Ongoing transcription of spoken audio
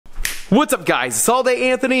What's up guys, it's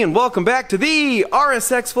ALLDAYANTHONY and welcome back to the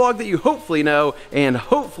RSX vlog that you hopefully know and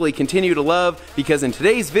hopefully continue to love, because in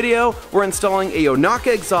today's video we're installing a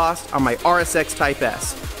Yonaka exhaust on my RSX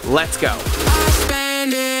Type-S. Let's go!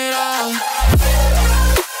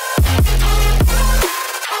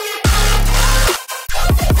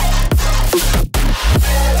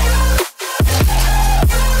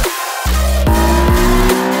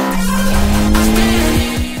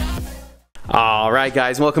 Alright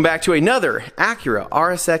guys, welcome back to another Acura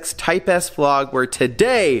RSX Type-S vlog, where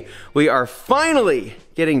today we are finally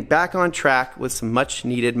getting back on track with some much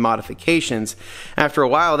needed modifications. After a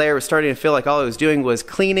while there, I was starting to feel like all I was doing was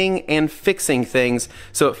cleaning and fixing things,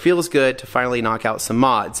 so it feels good to finally knock out some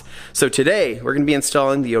mods. So today we're going to be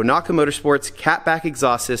installing the Yonaka Motorsports Catback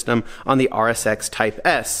exhaust system on the RSX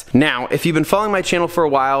Type-S. Now, if you've been following my channel for a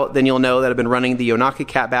while, then you'll know that I've been running the Yonaka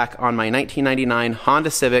Catback on my 1999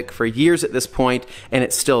 Honda Civic for years at this point, and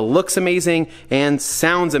it still looks amazing and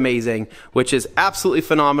sounds amazing, which is absolutely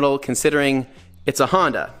phenomenal considering it's a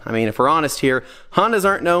Honda. I mean, if we're honest here, Hondas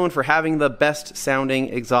aren't known for having the best sounding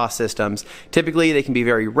exhaust systems. Typically, they can be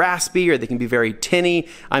very raspy or they can be very tinny.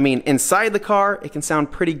 I mean, inside the car, it can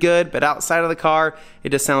sound pretty good, but outside of the car, it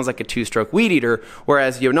just sounds like a two-stroke weed eater,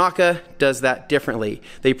 whereas Yonaka does that differently.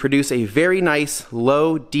 They produce a very nice,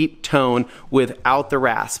 low, deep tone without the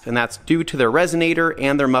rasp, and that's due to their resonator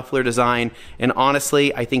and their muffler design, and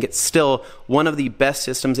honestly, I think it's still one of the best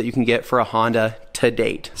systems that you can get for a Honda to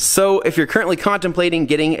date. So if you're currently contemplating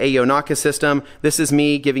getting a Yonaka system, this is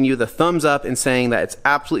me giving you the thumbs up and saying that it's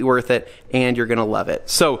absolutely worth it and you're gonna love it.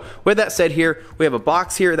 So with that said, here we have a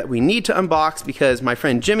box here that we need to unbox because my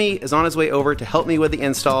friend Jimmy is on his way over to help me with the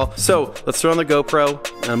install. So let's throw on the GoPro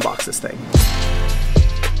and unbox this thing.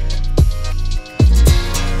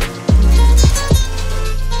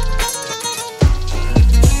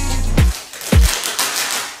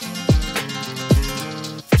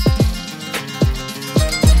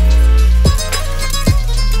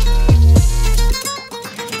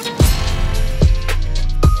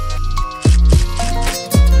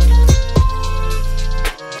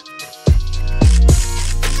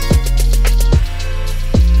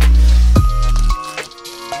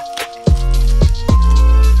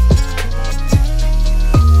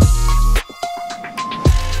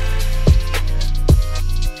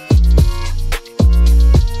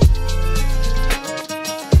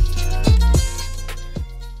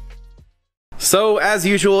 So as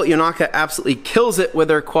usual, Yonaka absolutely kills it with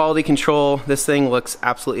their quality control. This thing looks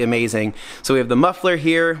absolutely amazing. So we have the muffler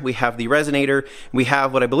here, we have the resonator, we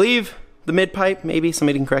have what I believe the mid pipe, maybe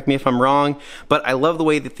somebody can correct me if I'm wrong, but I love the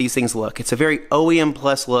way that these things look. It's a very OEM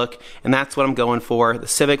plus look, and that's what I'm going for. The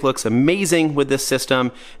Civic looks amazing with this system,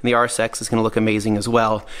 and the RSX is going to look amazing as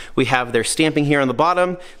well. We have their stamping here on the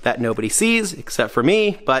bottom that nobody sees except for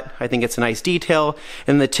me, but I think it's a nice detail.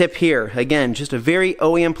 And the tip here, again, just a very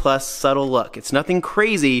OEM plus subtle look. It's nothing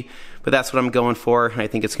crazy, but that's what I'm going for, and I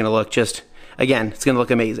think it's going to look just, again, it's going to look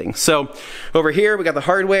amazing. So over here we got the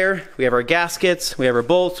hardware, we have our gaskets, we have our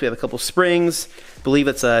bolts, we have a couple springs, I believe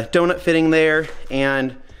it's a donut fitting there,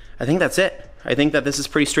 and I think that's it. I think that this is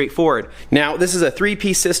pretty straightforward. Now, this is a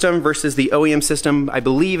three-piece system versus the OEM system. I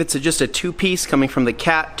believe it's just a two-piece coming from the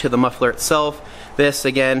cat to the muffler itself. This,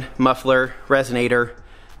 again, muffler, resonator,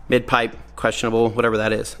 mid-pipe, questionable, whatever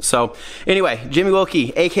that is. So anyway, Jimmy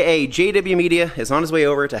Wilkie, aka JW Media, is on his way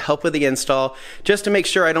over to help with the install, just to make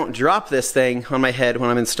sure I don't drop this thing on my head when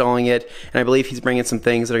I'm installing it, and I believe he's bringing some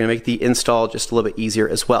things that are going to make the install just a little bit easier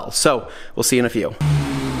as well. So we'll see you in a few.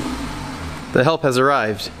 The help has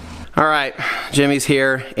arrived. All right, Jimmy's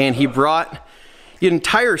here, and he brought the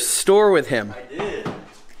entire store with him. I did.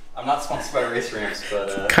 I'm not sponsored by Race Ramps,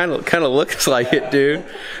 but kind of looks like it, dude.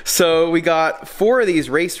 So we got 4 of these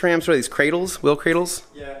race ramps, or these cradles, wheel cradles.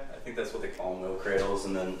 Yeah, I think that's what they call them, wheel cradles,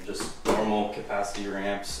 and then just normal capacity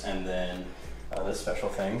ramps, and then this special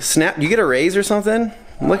thing. Snap! You get a raise or something?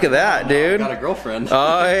 Look at that, dude. I got a girlfriend.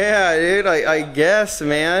 Oh yeah, dude. I guess,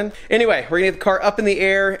 man. Anyway, we're gonna get the car up in the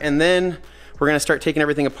air, and then we're gonna start taking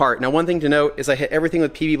everything apart. Now, one thing to note is I hit everything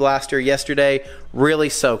with PB Blaster yesterday, really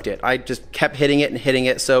soaked it. I just kept hitting it and hitting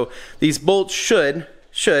it. So these bolts should,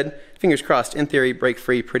 fingers crossed, in theory, break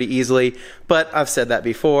free pretty easily. But I've said that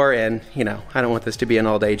before, and you know, I don't want this to be an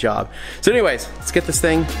all-day job. So anyways, let's get this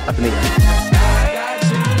thing up in the air.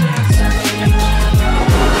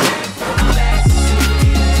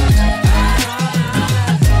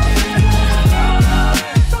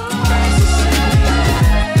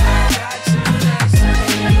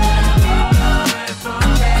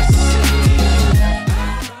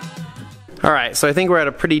 All right, right, so I think we're at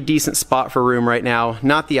a pretty decent spot for room right now.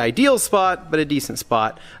 Not the ideal spot, but a decent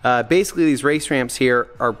spot. Basically, these race ramps here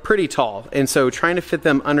are pretty tall, and so trying to fit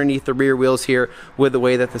them underneath the rear wheels here with the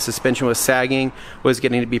way that the suspension was sagging was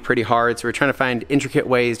getting to be pretty hard. So we're trying to find intricate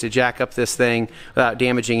ways to jack up this thing without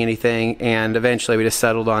damaging anything, and eventually we just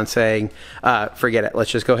settled on saying, forget it,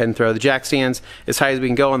 let's just go ahead and throw the jack stands as high as we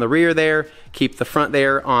can go on the rear there, keep the front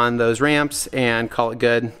there on those ramps, and call it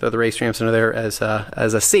good. Throw the race ramps under there as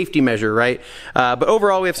a safety measure, right? But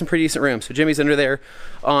overall, we have some pretty decent room. So Jimmy's under there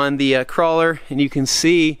on the crawler, and you can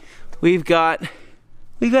see we've got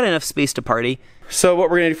enough space to party. So what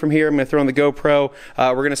we're gonna do from here, I'm gonna throw on the GoPro.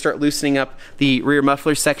 We're gonna start loosening up the rear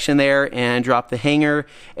muffler section there and drop the hanger.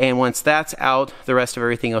 And once that's out, the rest of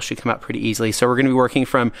everything else should come out pretty easily. So we're gonna be working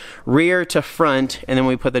from rear to front, and then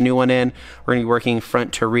when we put the new one in, we're gonna be working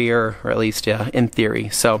front to rear, or at least in theory.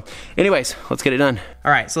 So anyways, let's get it done.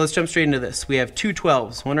 All right, so let's jump straight into this. We have two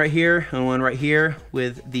 12s, one right here and one right here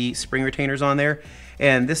with the spring retainers on there.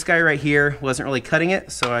 And this guy right here wasn't really cutting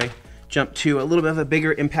it, so I jumped to a little bit of a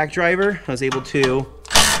bigger impact driver. I was able to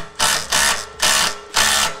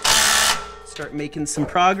start making some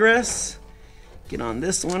progress. Get on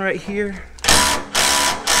this one right here.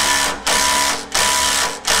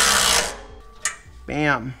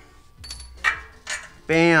 Bam.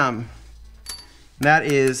 Bam. That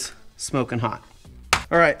is smoking hot.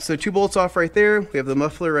 All right, so 2 bolts off right there. We have the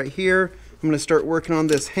muffler right here. I'm gonna start working on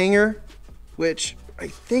this hanger, which I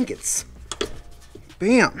think it's,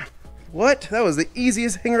 bam. What? That was the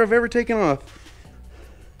easiest hanger I've ever taken off.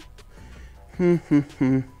 Okay.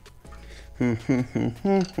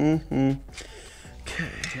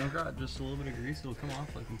 No, God, just a little bit of grease, it'll come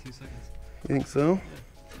off like in 2 seconds. You think so? Yeah.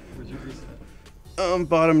 Where's your grease at?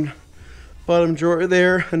 Bottom drawer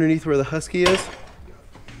there, underneath where the Husky is.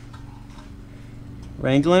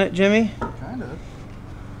 Wrangling it, Jimmy? Kind of.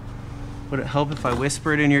 Would it help if I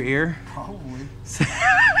whispered in your ear? Probably.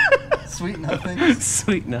 Sweet nothings.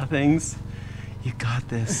 Sweet nothings. You got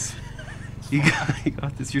this. You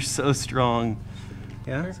got this. You're so strong.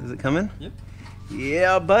 Yeah? Is it coming? Yep.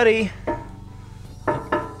 Yeah, buddy. Yep,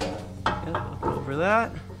 look over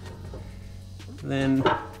that. Then.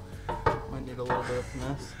 Might need a little bit of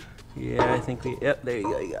finesse. Yeah, I think we. Yep, there you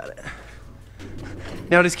go. You got it.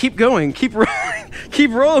 Now just keep going. Keep rolling.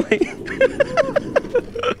 Keep rolling.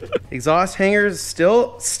 Exhaust hangers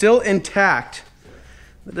still intact.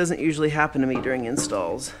 That doesn't usually happen to me during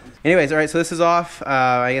installs. Anyways, all right, so this is off.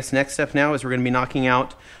 I guess next step now is we're gonna be knocking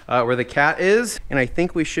out where the cat is, and I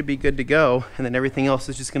think we should be good to go, and then everything else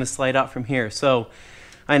is just gonna slide out from here. So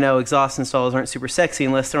I know exhaust installs aren't super sexy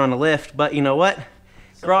unless they're on a lift, but you know what?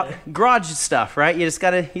 Garage stuff, right? You just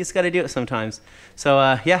gotta do it sometimes.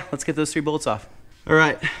 So yeah, let's get those 3 bolts off. All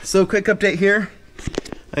right, so quick update here.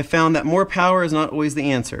 I found that more power is not always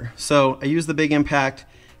the answer. So I used the big impact,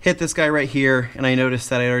 hit this guy right here, and I noticed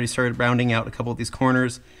that I already started rounding out a couple of these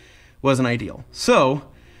corners. Wasn't ideal. So,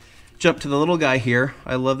 jump to the little guy here.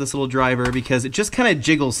 I love this little driver because it just kind of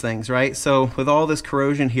jiggles things, right? So, with all this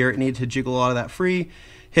corrosion here, it needed to jiggle a lot of that free.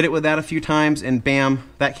 Hit it with that a few times, and bam,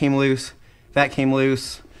 that came loose, that came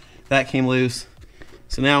loose, that came loose.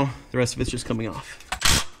 So now, the rest of it's just coming off.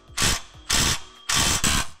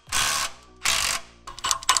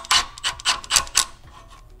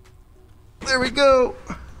 There we go.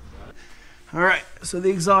 All right, so the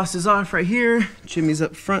exhaust is off right here. Jimmy's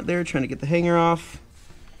up front there trying to get the hanger off.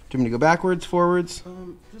 Do you want me to go backwards, forwards?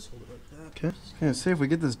 Just hold it like that. Okay. I was gonna say, if we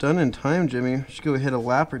get this done in time, Jimmy, we should go hit a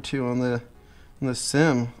lap or 2 on the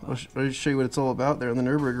sim. I'll show you what it's all about there on the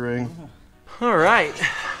Nürburgring. All right,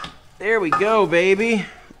 there we go, baby.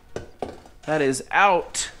 That is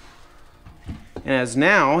out. And as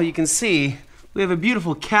now you can see, we have a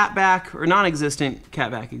beautiful catback or non-existent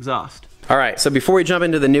catback exhaust. All right, so before we jump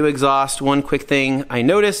into the new exhaust, one quick thing I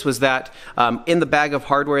noticed was that in the bag of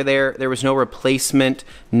hardware there was no replacement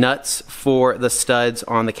nuts for the studs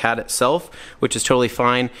on the Cat itself, which is totally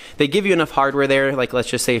fine. They give you enough hardware there, like let's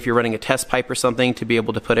just say if you're running a test pipe or something, to be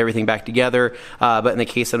able to put everything back together. But in the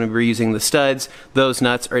case that I'm reusing the studs, those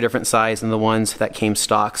nuts are a different size than the ones that came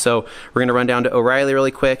stock. So we're gonna run down to O'Reilly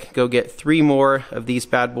really quick, go get 3 more of these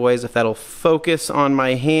bad boys, if that'll focus on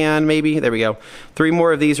my hand maybe. There we go. 3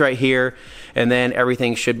 more of these right here. And then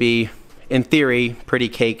everything should be, in theory, pretty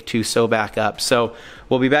cake to sew back up. So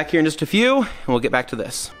we'll be back here in just a few, and we'll get back to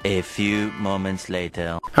this. A few moments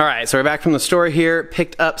later. All right, so we're back from the store here,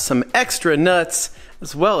 picked up some extra nuts,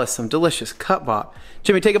 as well as some delicious cut bop.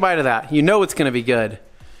 Jimmy, take a bite of that. You know it's gonna be good.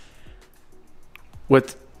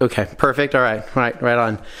 With Okay, perfect. All right, right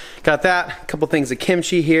on. Got that. A couple things of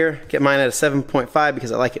kimchi here. Get mine at a 7.5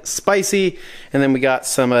 because I like it spicy. And then we got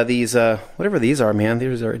some of these, whatever these are, man.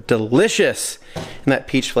 These are delicious in that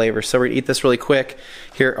peach flavor. So we're gonna eat this really quick.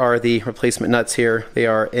 Here are the replacement nuts here. They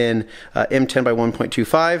are in M10 by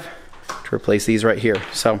 1.25 to replace these right here.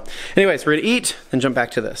 So anyways, we're gonna eat, then jump back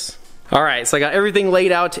to this. All right, so I got everything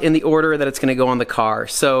laid out in the order that it's gonna go on the car.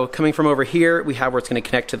 So coming from over here, we have where it's gonna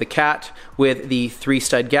connect to the Cat with the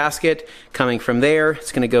 3-stud gasket. Coming from there,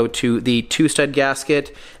 it's gonna go to the 2-stud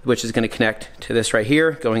gasket, which is gonna connect to this right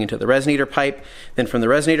here, going into the resonator pipe. Then from the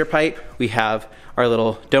resonator pipe, we have our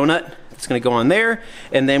little donut. It's gonna go on there.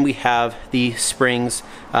 And then we have the springs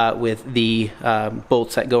with the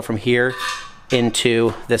bolts that go from here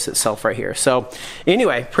into this itself right here. So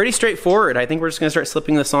anyway, pretty straightforward. I think we're just gonna start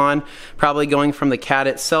slipping this on, probably going from the Cat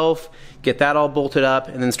itself, get that all bolted up,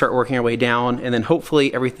 and then start working our way down, and then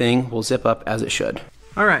hopefully everything will zip up as it should.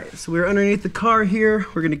 All right, so we're underneath the car here.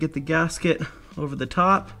 We're gonna get the gasket over the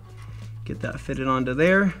top, get that fitted onto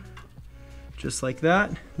there, just like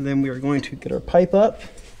that. And then we are going to get our pipe up,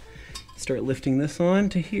 start lifting this on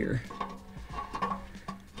to here.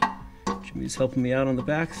 Jimmy's helping me out on the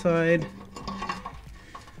back side.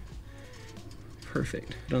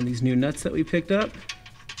 Perfect. Put on these new nuts that we picked up.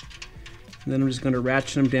 And then I'm just going to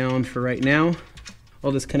ratchet them down for right now.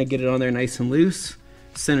 I'll just kind of get it on there nice and loose,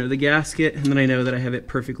 center the gasket, and then I know that I have it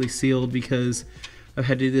perfectly sealed because I've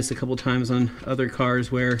had to do this a couple times on other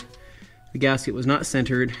cars where the gasket was not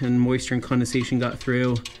centered and moisture and condensation got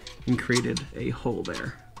through and created a hole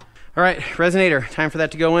there. All right, resonator, time for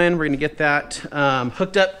that to go in. We're going to get that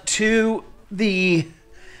hooked up to the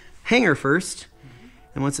hanger first.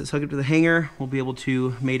 And once it's hooked up to the hanger, we'll be able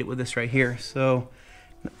to mate it with this right here. So,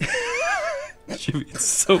 Jimmy, it's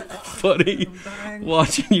so funny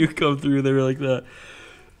watching you come through there like that.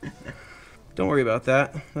 Don't worry about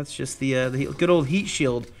that. That's just the good old heat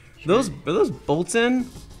shield. Are those bolts in?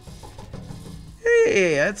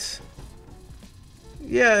 Hey, that's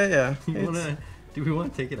yeah. Do we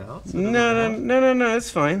want to take it out? No, it's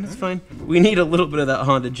fine. It's fine. We need a little bit of that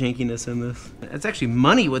Honda jankiness in this. It's actually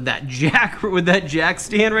money with that jack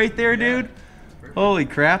stand right there, dude. Perfect. Holy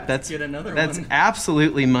crap, that's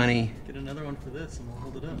absolutely money. Get another one for this and we'll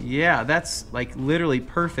hold it up. Yeah, that's like literally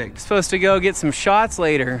perfect. Supposed to go get some shots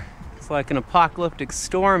later. It's like an apocalyptic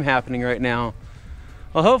storm happening right now.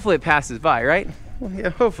 Well, hopefully it passes by, right? Well, yeah,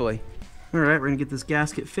 hopefully. All right, we're gonna get this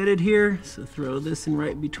gasket fitted here. So throw this in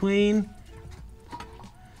right between.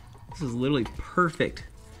 This is literally perfect.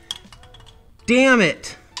 Damn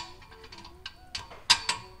it!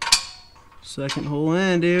 Second hole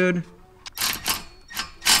in, dude.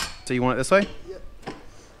 So you want it this way? Yep.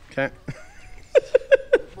 Okay.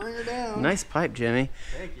 Bring her down. Nice pipe, Jimmy.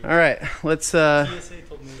 Thank you. All right, let's. TSA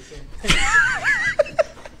told me the same thing.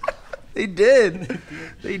 They did.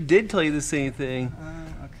 They did tell you the same thing.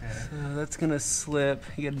 Okay. So that's gonna slip.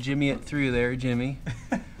 You gotta jimmy it through there, Jimmy.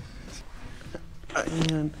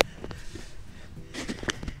 And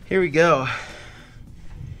here we go.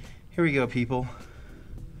 Here we go, people.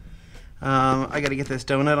 I gotta get this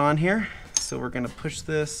donut on here. So we're gonna push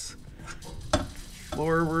this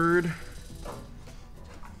forward.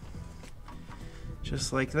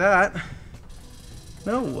 Just like that.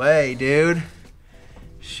 No way, dude.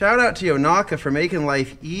 Shout out to Yonaka for making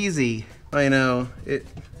life easy. I know.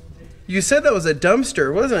 You said that was a dumpster.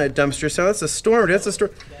 It wasn't a dumpster sound. That's a storm. That's a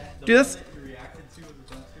storm. Dude, that's...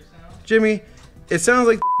 Jimmy, it sounds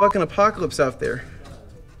like the fucking apocalypse out there.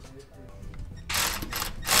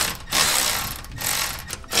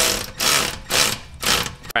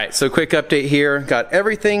 All right, so quick update here. Got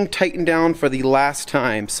everything tightened down for the last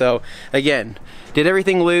time. So again, did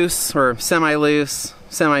everything loose or semi-loose,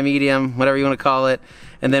 semi-medium, whatever you want to call it.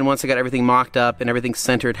 And then once I got everything mocked up and everything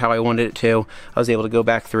centered how I wanted it to, I was able to go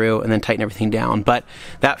back through and then tighten everything down. But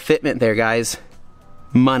that fitment there, guys,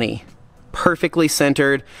 money. Perfectly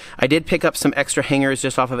centered. I did pick up some extra hangers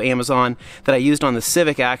just off of Amazon that I used on the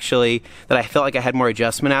Civic actually that I felt like I had more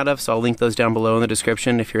adjustment out of, so I'll link those down below in the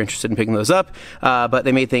description if you're interested in picking those up. But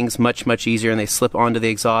they made things much easier and they slip onto the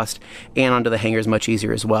exhaust and onto the hangers much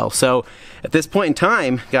easier as well. So at this point in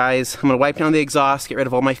time, guys, I'm gonna wipe down the exhaust, get rid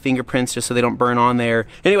of all my fingerprints just so they don't burn on there.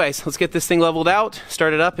 Anyways, let's get this thing leveled out,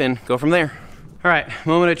 start it up, and go from there. All right,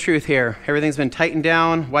 moment of truth here. Everything's been tightened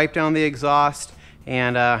down, wiped down the exhaust,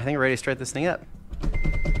 and I think we're ready to start this thing up.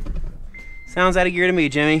 Sounds out of gear to me,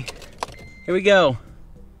 Jimmy. Here we go.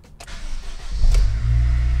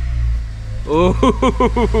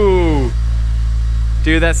 Ooh,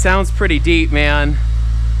 dude, that sounds pretty deep, man.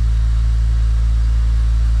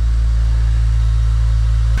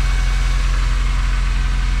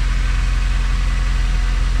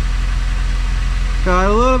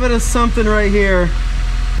 Got a little bit of something right here.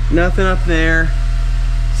 Nothing up there.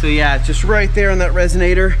 So yeah, just right there on that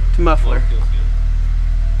resonator to muffler.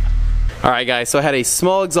 All right guys, so I had a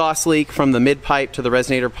small exhaust leak from the mid pipe to the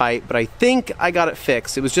resonator pipe, but I think I got it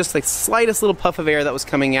fixed. It was just the slightest little puff of air that was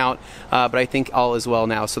coming out, but I think all is well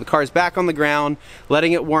now. So the car is back on the ground,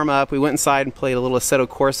 letting it warm up. We went inside and played a little Assetto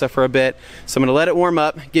Corsa for a bit. So I'm gonna let it warm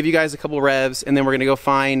up, give you guys a couple revs, and then we're gonna go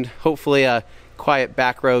find, hopefully, a quiet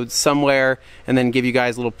back road somewhere, and then give you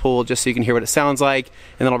guys a little pull just so you can hear what it sounds like,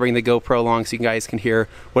 and then I'll bring the GoPro along so you guys can hear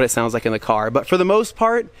what it sounds like in the car. But for the most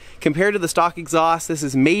part, compared to the stock exhaust, this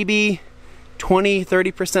is maybe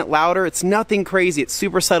 20-30% louder. It's nothing crazy, it's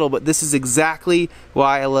super subtle, but this is exactly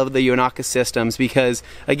why I love the Yonaka systems, because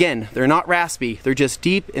again, they're not raspy, they're just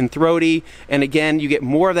deep and throaty, and again, you get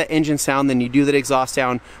more of that engine sound than you do that exhaust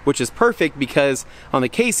sound, which is perfect because on the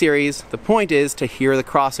K series, the point is to hear the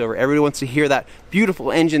crossover. Everybody wants to hear that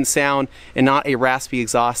beautiful engine sound and not a raspy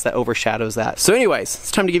exhaust that overshadows that. So anyways,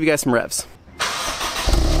 it's time to give you guys some revs.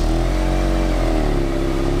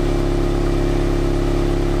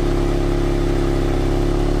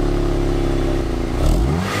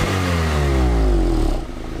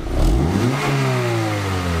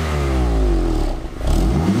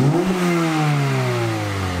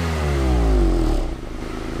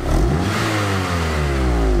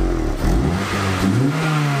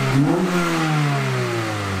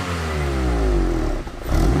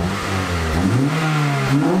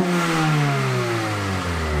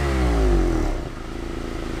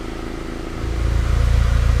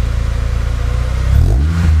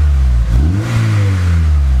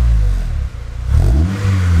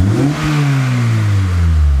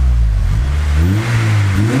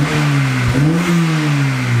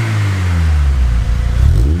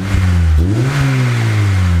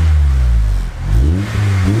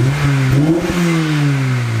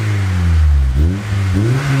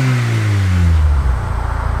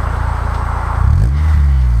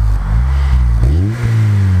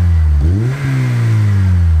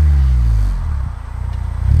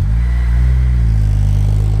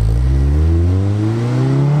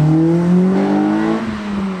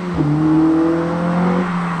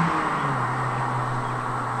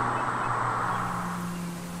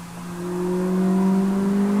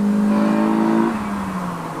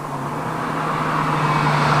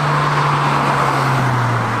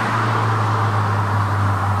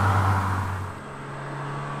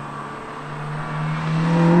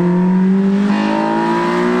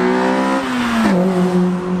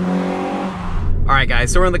 Alright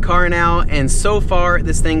guys, so we're in the car now, and so far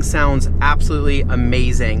this thing sounds absolutely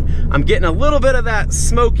amazing. I'm getting a little bit of that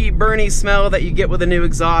smoky, burny smell that you get with a new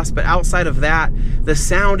exhaust, but outside of that, the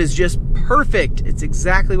sound is just perfect. It's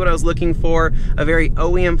exactly what I was looking for, a very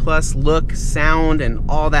OEM plus look, sound, and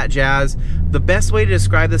all that jazz. The best way to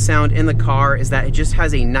describe the sound in the car is that it just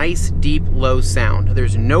has a nice, deep, low sound.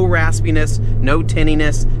 There's no raspiness, no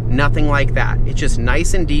tinniness, nothing like that. It's just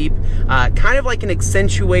nice and deep, kind of like an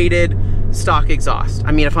accentuated stock exhaust.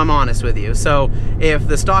 I mean, if I'm honest with you. So if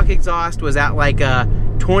the stock exhaust was at like a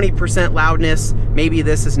 20% loudness, maybe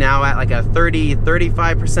this is now at like a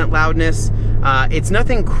 30-35% loudness. It's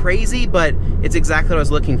nothing crazy, but it's exactly what I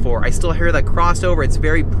was looking for. I still hear that crossover, it's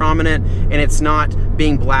very prominent, and it's not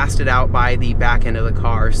being blasted out by the back end of the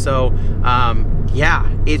car. So yeah,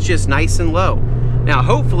 it's just nice and low. Now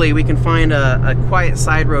hopefully we can find a quiet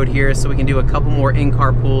side road here so we can do a couple more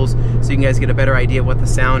in-car pulls so you guys get a better idea of what the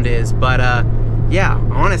sound is. But yeah,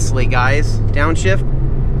 honestly guys, downshift,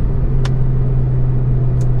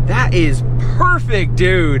 that is perfect,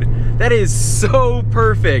 dude. That is so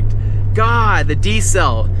perfect. God, the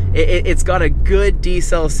decel, it's got a good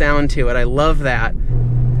decel sound to it. I love that.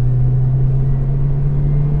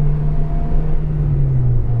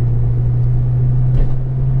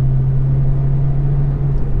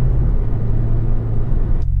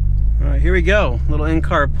 Here we go, little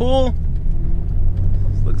in-car pull.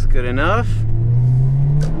 This looks good enough.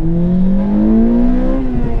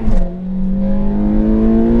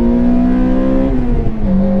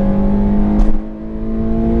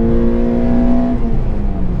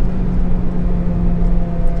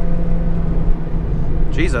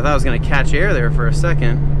 Jeez, I thought I was gonna catch air there for a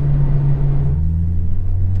second.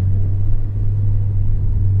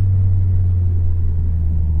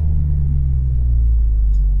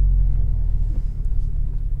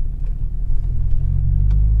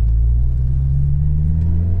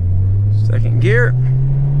 Second gear.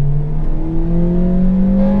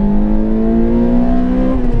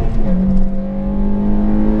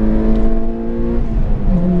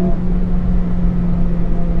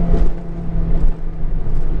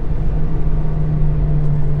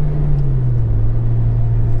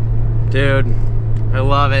 dude. I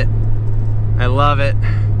love it. I love it.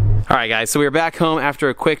 All right, guys, so we're back home after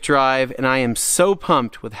a quick drive, and I am so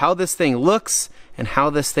pumped with how this thing looks and how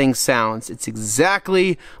this thing sounds. It's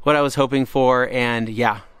exactly what I was hoping for, and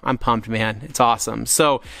yeah, I'm pumped, man. It's awesome.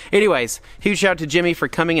 So anyways, huge shout out to Jimmy for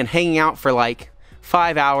coming and hanging out for like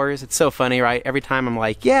 5 hours. It's so funny, right? Every time I'm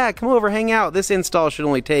like, yeah, come over, hang out. This install should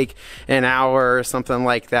only take an hour or something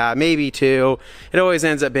like that, maybe 2. It always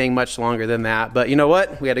ends up being much longer than that. But you know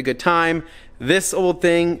what? We had a good time. This old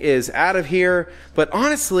thing is out of here, but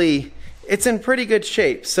honestly, it's in pretty good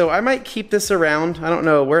shape. So I might keep this around. I don't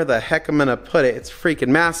know where the heck I'm gonna put it. It's freaking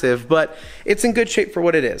massive, but it's in good shape for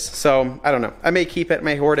what it is. So I don't know. I may keep it,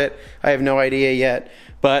 may hoard it. I have no idea yet.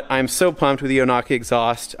 But I'm so pumped with the Yonaka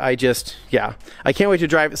exhaust. Yeah, I can't wait to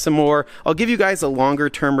drive it some more. I'll give you guys a longer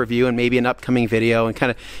term review and maybe an upcoming video and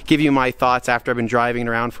kind of give you my thoughts after I've been driving it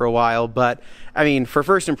around for a while. But I mean, for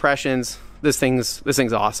first impressions, this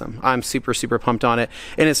thing's awesome. I'm super, super pumped on it.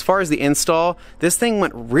 And as far as the install, this thing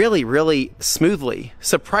went really, really smoothly,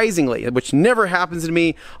 surprisingly, which never happens to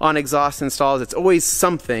me on exhaust installs. It's always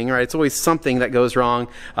something, right? It's always something that goes wrong.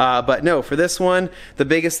 But no, for this one, the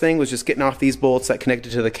biggest thing was just getting off these bolts that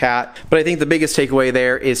connected to the cat. But I think the biggest takeaway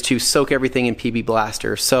there is to soak everything in PB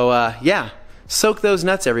Blaster. So yeah, soak those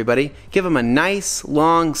nuts, everybody. Give them a nice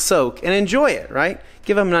long soak and enjoy it, right?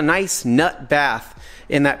 Give them a nice nut bath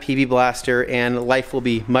in that PB Blaster, and life will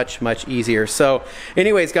be much, much easier. So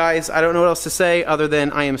anyways, guys, I don't know what else to say other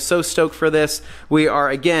than I am so stoked for this. We are,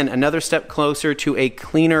 again, another step closer to a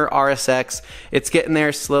cleaner RSX. It's getting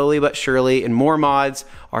there slowly but surely, and more mods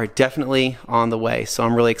are definitely on the way. So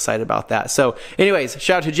I'm really excited about that. So anyways,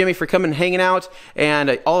 shout out to Jimmy for coming and hanging out,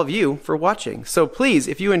 and all of you for watching. So please,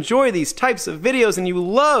 if you enjoy these types of videos and you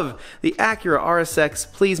love the Acura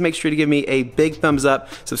RSX, please make sure to give me a big thumbs up.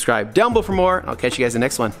 Subscribe down below for more. I'll catch you guys in the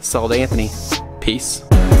next one. This is ALLDAYANTHONY. Peace.